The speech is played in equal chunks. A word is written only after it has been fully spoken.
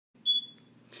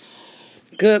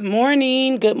Good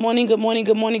morning, good morning, good morning,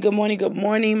 good morning, good morning, good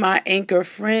morning, my anchor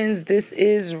friends. This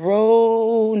is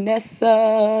Ronessa.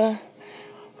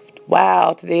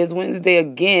 Wow, today is Wednesday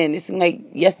again. It seemed like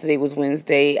yesterday was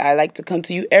Wednesday. I like to come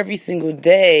to you every single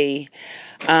day.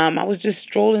 I was just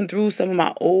strolling through some of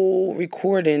my old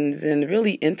recordings and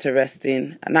really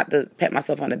interesting. Not to pat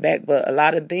myself on the back, but a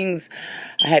lot of things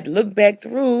I had to look back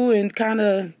through and kind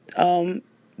of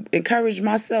encourage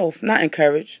myself. Not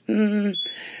encourage.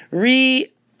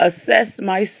 Reassess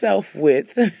myself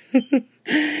with.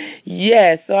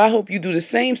 Yeah, so I hope you do the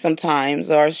same sometimes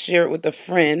or share it with a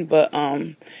friend. But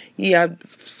I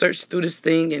searched through this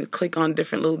thing and click on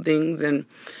different little things, and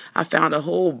I found a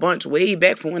whole bunch way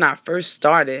back from when I first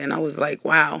started, and I was like,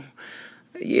 wow,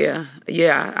 yeah,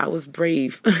 I was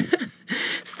brave.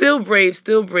 Still brave,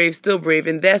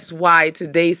 and that's why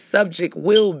today's subject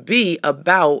will be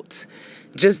about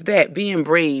just that, being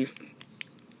brave.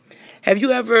 Have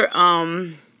you ever,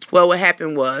 what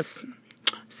happened was,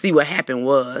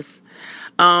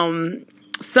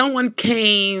 someone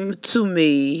came to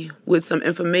me with some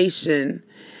information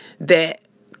that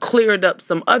cleared up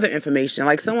some other information.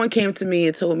 Like someone came to me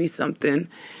and told me something,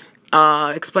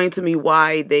 explained to me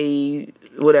why they,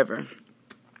 whatever.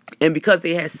 And because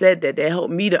they had said that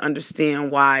helped me to understand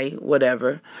why,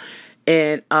 whatever.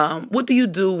 And what do you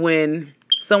do when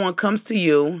someone comes to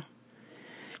you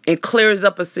and clears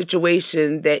up a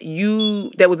situation that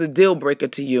was a deal breaker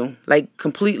to you? Like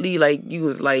completely, like you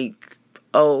was like,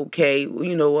 oh, okay, well,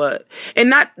 you know what? And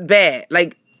not bad.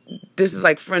 Like this is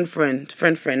like friend,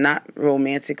 not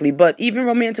romantically, but even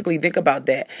romantically, think about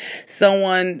that.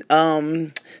 Someone,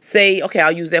 say, okay,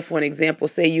 I'll use that for an example.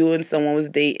 Say you and someone was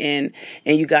dating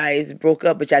and you guys broke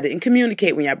up, but y'all didn't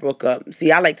communicate when y'all broke up.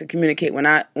 See, I like to communicate when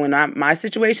my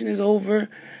situation is over.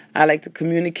 I like to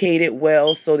communicate it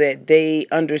well so that they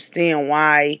understand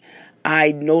why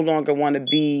I no longer want to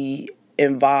be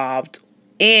involved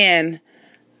and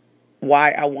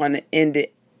why I want to end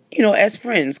it, as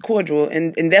friends, cordial.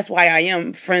 And that's why I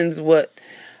am friends with,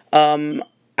 I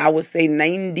would say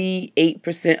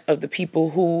 98% of the people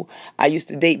who I used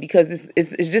to date, because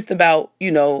it's just about,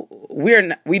 we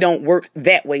don't work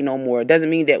that way no more. It doesn't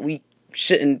mean that we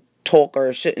shouldn't talk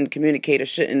or shouldn't communicate or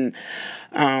shouldn't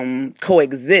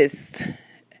coexist.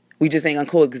 We just ain't gonna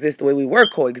coexist the way we were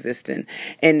coexisting.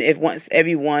 And if once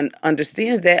everyone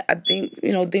understands that, I think,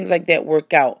 things like that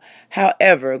work out.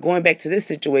 However, going back to this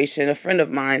situation, a friend of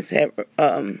mine had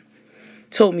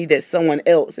told me that someone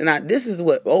else, and this is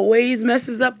what always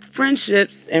messes up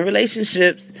friendships and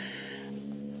relationships.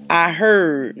 I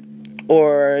heard,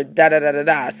 or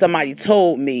somebody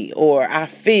told me, or I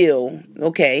feel,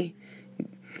 okay.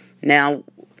 Now,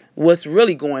 what's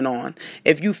really going on?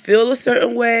 If you feel a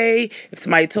certain way, if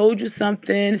somebody told you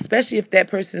something, especially if that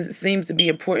person seems to be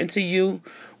important to you,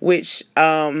 which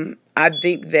I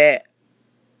think that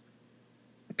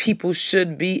people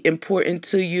should be important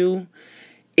to you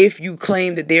if you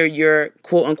claim that they're your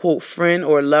quote-unquote friend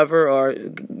or lover, or,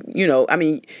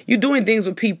 you're doing things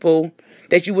with people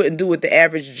that you wouldn't do with the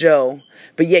average Joe,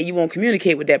 but yet you won't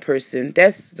communicate with that person.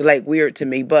 That's like weird to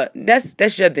me, but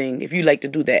that's your thing if you like to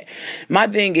do that. My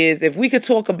thing is, if we could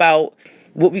talk about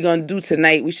what we're going to do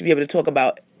tonight, we should be able to talk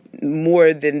about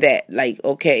more than that. Like,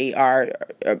 okay, our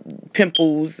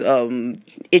pimples,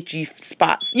 itchy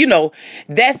spots,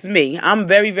 that's me. I'm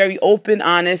very, very open,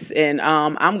 honest, and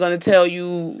I'm going to tell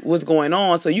you what's going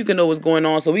on so you can know what's going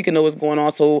on, so we can know what's going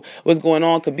on, so what's going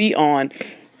on could be on.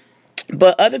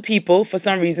 But other people, for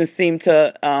some reason, seem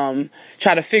to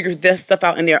try to figure this stuff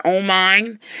out in their own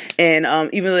mind. And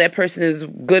even though that person is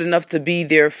good enough to be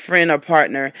their friend or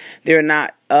partner, they're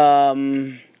not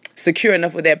secure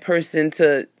enough with that person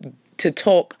to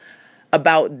talk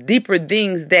about deeper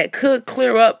things that could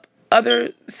clear up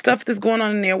other stuff that's going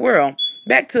on in their world.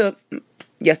 Back to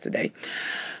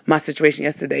my situation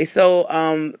yesterday. So,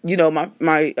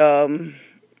 my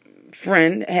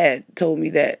friend had told me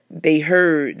that they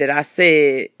heard that I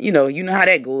said, you know how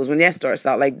that goes when that starts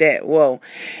out like that. Whoa.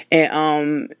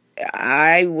 And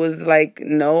I was like,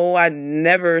 no, I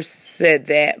never said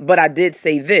that, but I did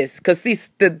say this. Because see,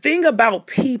 the thing about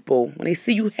people when they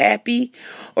see you happy,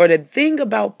 or the thing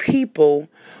about people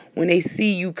when they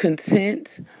see you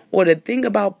content, or the thing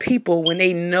about people when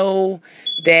they know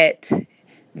that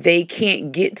they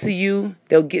can't get to you,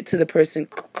 they'll get to the person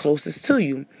closest to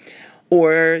you,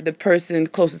 or the person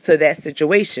closest to that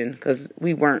situation, because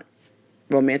we weren't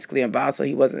romantically involved, so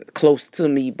he wasn't close to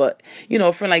me, but,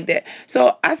 a friend like that.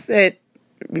 So I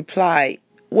replied,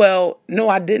 well, no,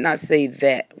 I did not say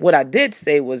that. What I did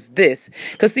say was this.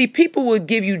 Because, see, people will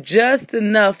give you just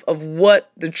enough of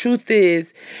what the truth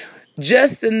is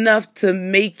just enough to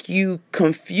make you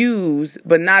confused,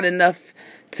 but not enough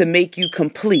to make you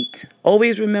complete.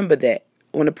 Always remember that.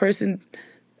 When a person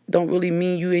don't really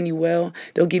mean you any well,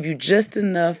 they'll give you just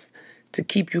enough to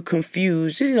keep you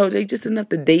confused. They just enough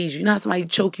to daze you. You know how somebody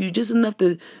choke you? Just enough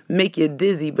to make you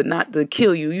dizzy, but not to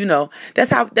kill you.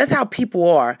 That's how people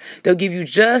are. They'll give you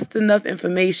just enough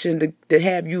information to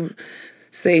have you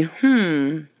say,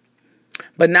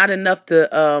 but not enough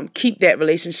to keep that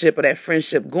relationship or that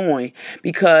friendship going,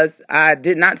 because I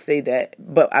did not say that.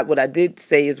 But what I did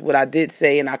say is what I did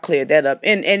say, and I cleared that up.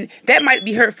 And that might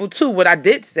be hurtful too, what I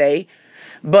did say.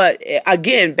 But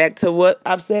again, back to what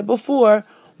I've said before,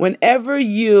 whenever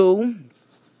you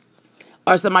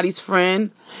are somebody's friend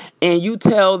and you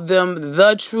tell them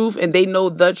the truth and they know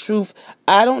the truth,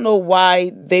 I don't know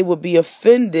why they would be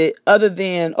offended other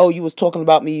than, oh, you was talking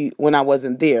about me when I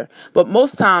wasn't there. But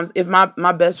most times, if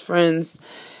my best friends,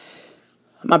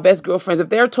 my best girlfriends, if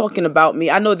they're talking about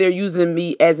me, I know they're using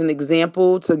me as an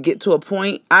example to get to a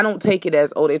point. I don't take it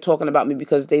as, oh, they're talking about me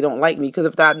because they don't like me. Because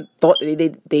if I thought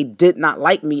that they did not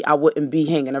like me, I wouldn't be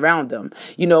hanging around them.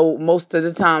 Most of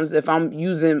the times, if I'm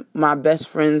using my best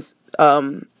friend's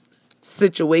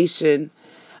situation,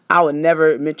 I would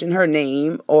never mention her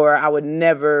name, or I would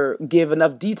never give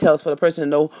enough details for the person to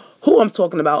know who I'm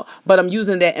talking about. But I'm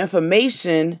using that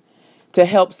information to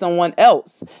help someone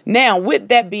else. Now, with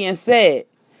that being said,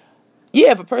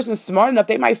 yeah, if a person's smart enough,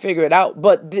 they might figure it out,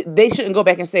 but they shouldn't go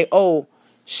back and say, oh,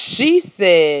 she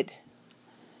said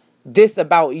this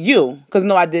about you. Because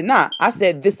no, I did not. I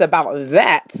said this about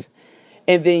that.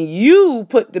 And then you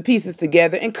put the pieces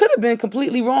together and could have been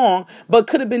completely wrong, but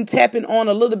could have been tapping on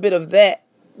a little bit of that,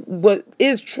 what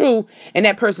is true in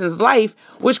that person's life,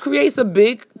 which creates a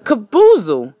big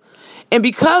caboozle. And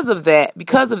because of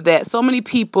that, so many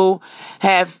people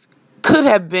could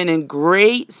have been in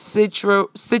great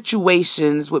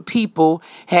situations with people,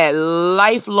 had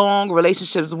lifelong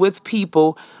relationships with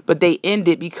people, but they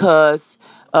ended because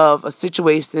of a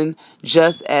situation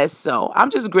just as so.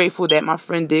 I'm just grateful that my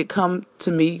friend did come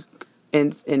to me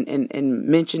and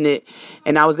mention it,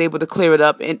 and I was able to clear it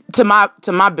up, and to my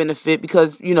benefit,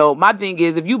 because my thing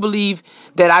is, if you believe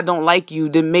that I don't like you,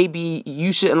 then maybe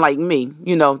you shouldn't like me.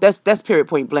 That's period,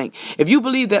 point blank. If you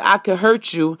believe that I could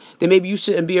hurt you, then maybe you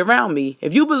shouldn't be around me.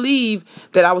 If you believe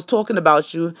that I was talking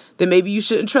about you, then maybe you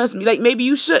shouldn't trust me. Like, maybe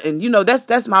you shouldn't.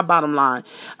 That's my bottom line.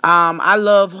 I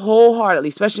love wholeheartedly,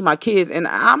 especially my kids, and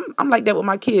I'm like that with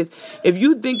my kids. If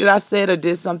you think that I said or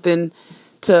did something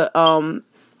to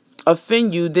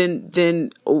offend you,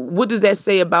 then what does that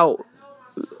say about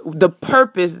the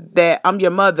purpose that I'm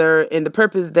your mother, and the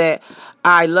purpose that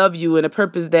I love you, and the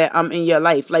purpose that I'm in your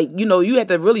life? Like, you have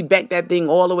to really back that thing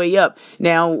all the way up.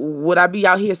 Now, would I be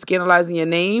out here scandalizing your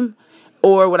name?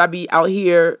 Or would I be out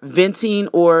here venting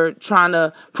or trying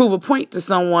to prove a point to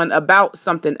someone about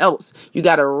something else? You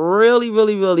got to really,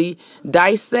 really, really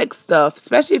dissect stuff,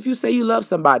 especially if you say you love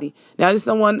somebody. Now,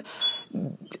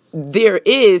 there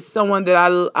is someone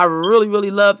that I really,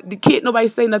 really love. Can't nobody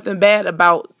say nothing bad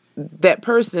about that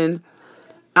person.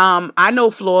 I know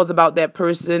flaws about that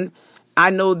person. I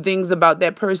know things about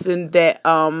that person that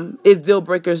is deal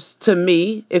breakers to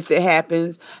me if it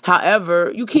happens.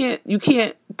 However, you can't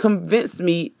convince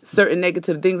me certain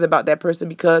negative things about that person,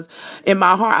 because in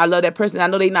my heart I love that person. I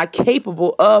know they're not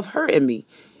capable of hurting me.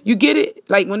 You get it?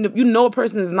 Like, when a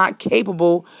person is not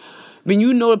capable,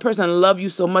 when a person loves you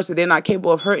so much that they're not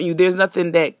capable of hurting you, there's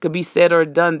nothing that could be said or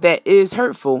done that is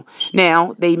hurtful.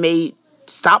 Now, they may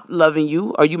stop loving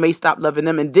you, or you may stop loving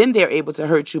them, and then they're able to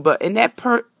hurt you. But in that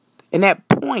point,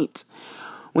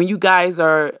 when you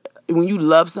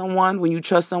love someone, when you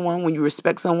trust someone, when you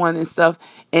respect someone and stuff,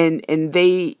 and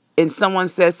someone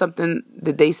says something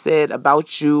that they said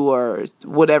about you or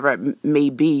whatever it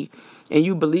may be, and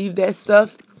you believe that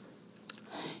stuff,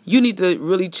 you need to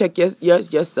really check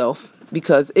yourself,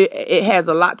 because it has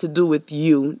a lot to do with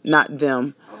you, not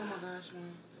them. Oh my gosh,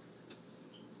 man.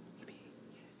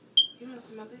 You want to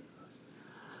smell it?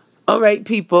 All right,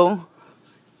 people.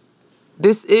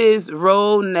 This is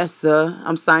Ro Nessa.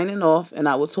 I'm signing off, and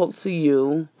I will talk to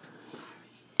you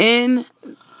later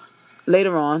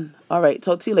on. All right,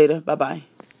 talk to you later. Bye-bye.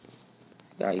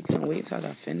 God, you couldn't wait till I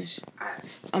got finished.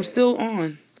 I'm still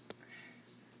on.